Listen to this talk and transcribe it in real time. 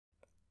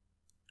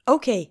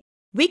Okay,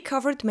 we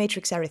covered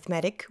matrix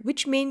arithmetic,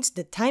 which means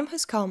the time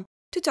has come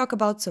to talk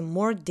about some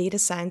more data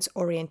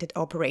science-oriented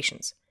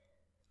operations.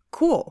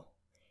 Cool!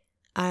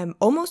 I'm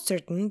almost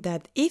certain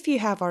that if you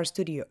have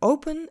RStudio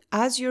open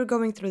as you're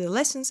going through the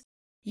lessons,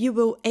 you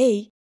will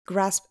A.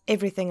 grasp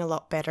everything a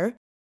lot better,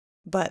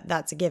 but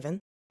that's a given,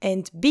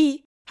 and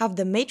B. have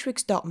the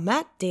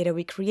matrix.mat data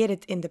we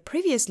created in the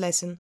previous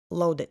lesson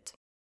loaded.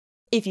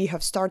 If you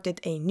have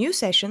started a new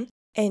session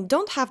and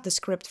don't have the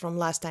script from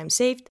last time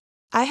saved,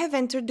 I have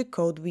entered the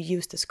code we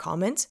used as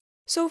comments,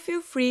 so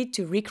feel free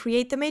to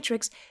recreate the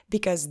matrix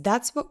because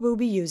that's what we'll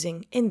be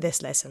using in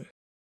this lesson.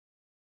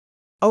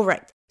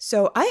 Alright,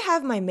 so I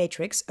have my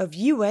matrix of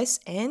US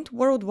and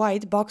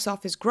worldwide box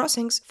office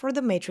grossings for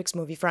the Matrix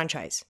movie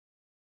franchise.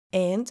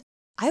 And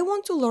I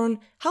want to learn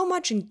how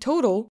much in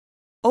total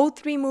all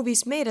three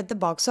movies made at the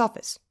box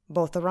office,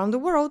 both around the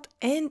world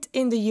and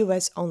in the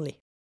US only.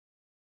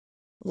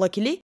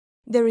 Luckily,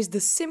 there is the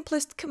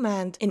simplest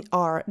command in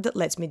R that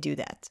lets me do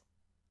that.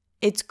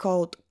 It's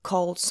called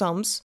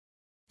colSums,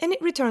 and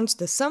it returns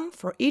the sum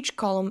for each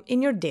column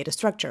in your data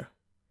structure.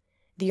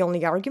 The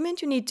only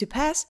argument you need to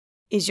pass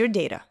is your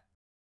data.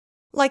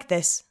 Like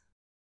this.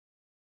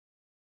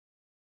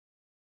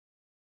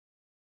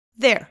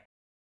 There.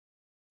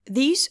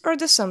 These are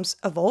the sums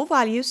of all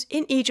values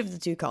in each of the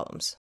two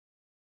columns.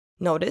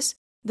 Notice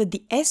that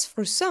the S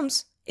for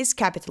sums is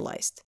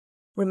capitalized.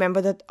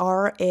 Remember that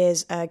R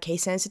is a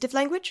case-sensitive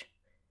language?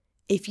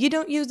 If you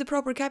don't use the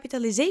proper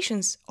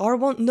capitalizations, R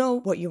won't know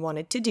what you want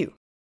it to do.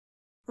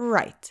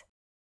 Right.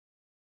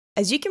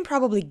 As you can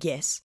probably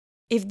guess,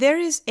 if there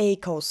is a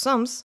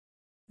colSums,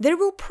 there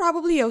will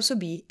probably also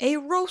be a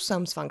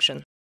rowSums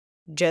function,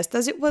 just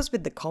as it was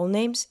with the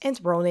colnames and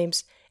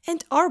rownames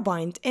and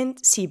rbind and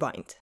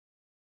cbind.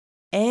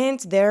 And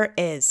there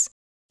is.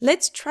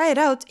 Let's try it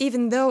out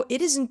even though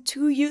it isn't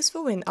too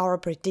useful in our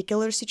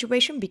particular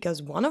situation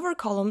because one of our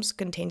columns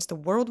contains the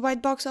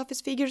worldwide box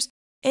office figures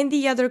and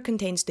the other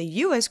contains the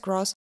US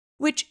gross,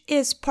 which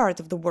is part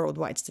of the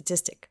worldwide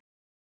statistic.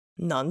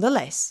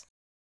 Nonetheless.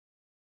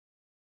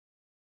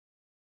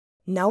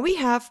 Now we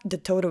have the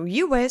total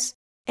US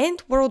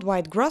and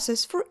worldwide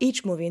grosses for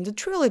each movie in the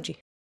trilogy.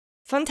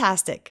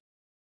 Fantastic!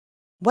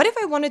 What if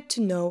I wanted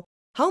to know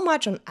how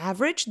much on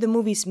average the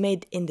movies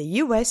made in the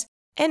US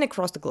and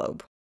across the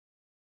globe?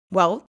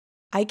 Well,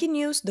 I can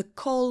use the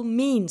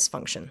colMeans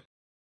function.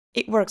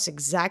 It works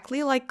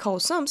exactly like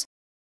colSums,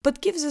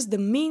 but gives us the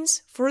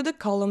means for the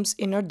columns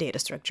in our data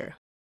structure.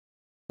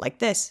 Like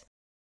this.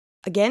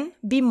 Again,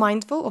 be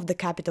mindful of the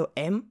capital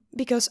M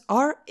because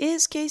R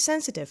is case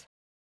sensitive.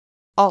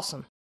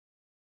 Awesome!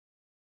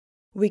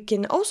 We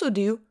can also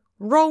do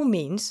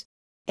rowMeans,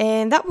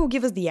 and that will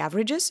give us the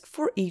averages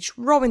for each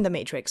row in the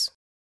matrix.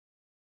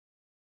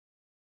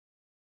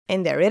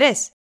 And there it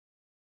is!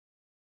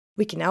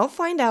 We can now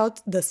find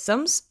out the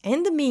sums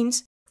and the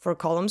means for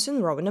columns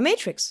and rows in a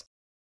matrix.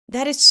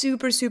 That is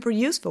super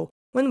useful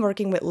when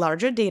working with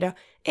larger data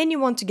and you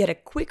want to get a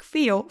quick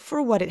feel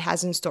for what it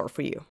has in store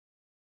for you.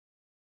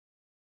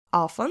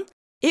 Often,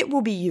 it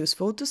will be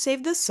useful to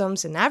save the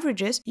sums and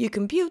averages you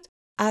compute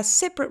as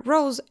separate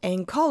rows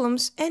and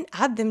columns and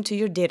add them to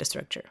your data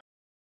structure.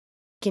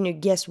 Can you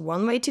guess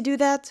one way to do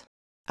that?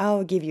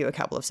 I'll give you a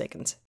couple of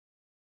seconds.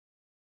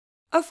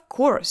 Of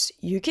course,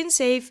 you can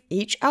save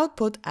each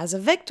output as a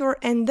vector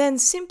and then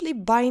simply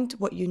bind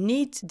what you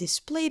need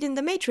displayed in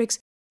the matrix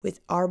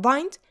with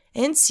rbind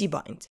and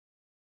cbind.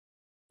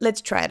 Let's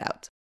try it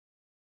out.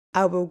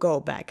 I will go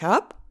back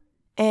up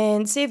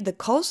and save the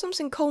colSums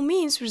and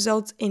colMeans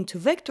results into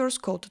vectors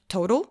called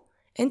total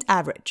and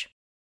average.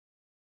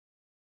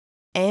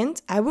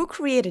 And I will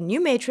create a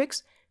new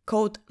matrix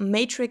called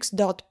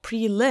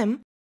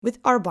matrix.prelim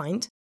with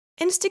rbind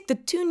and stick the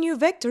two new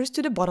vectors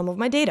to the bottom of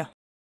my data.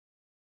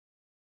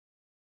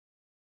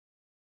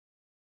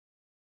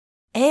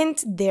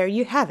 And there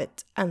you have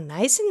it, a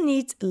nice and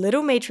neat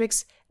little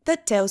matrix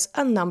that tells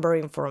a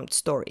number-informed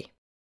story.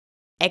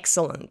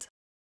 Excellent!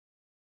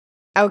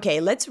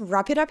 Okay, let's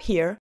wrap it up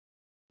here.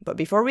 But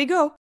before we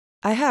go,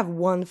 I have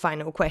one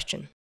final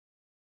question.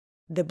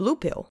 The blue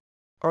pill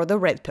or the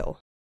red pill?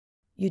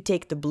 You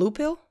take the blue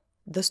pill,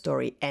 the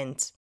story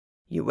ends.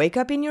 You wake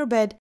up in your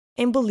bed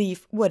and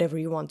believe whatever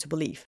you want to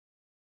believe.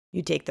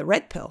 You take the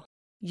red pill,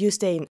 you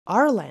stay in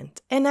our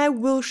land, and I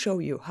will show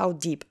you how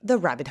deep the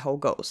rabbit hole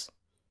goes.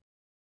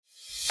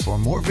 For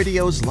more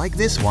videos like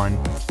this one,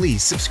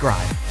 please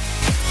subscribe.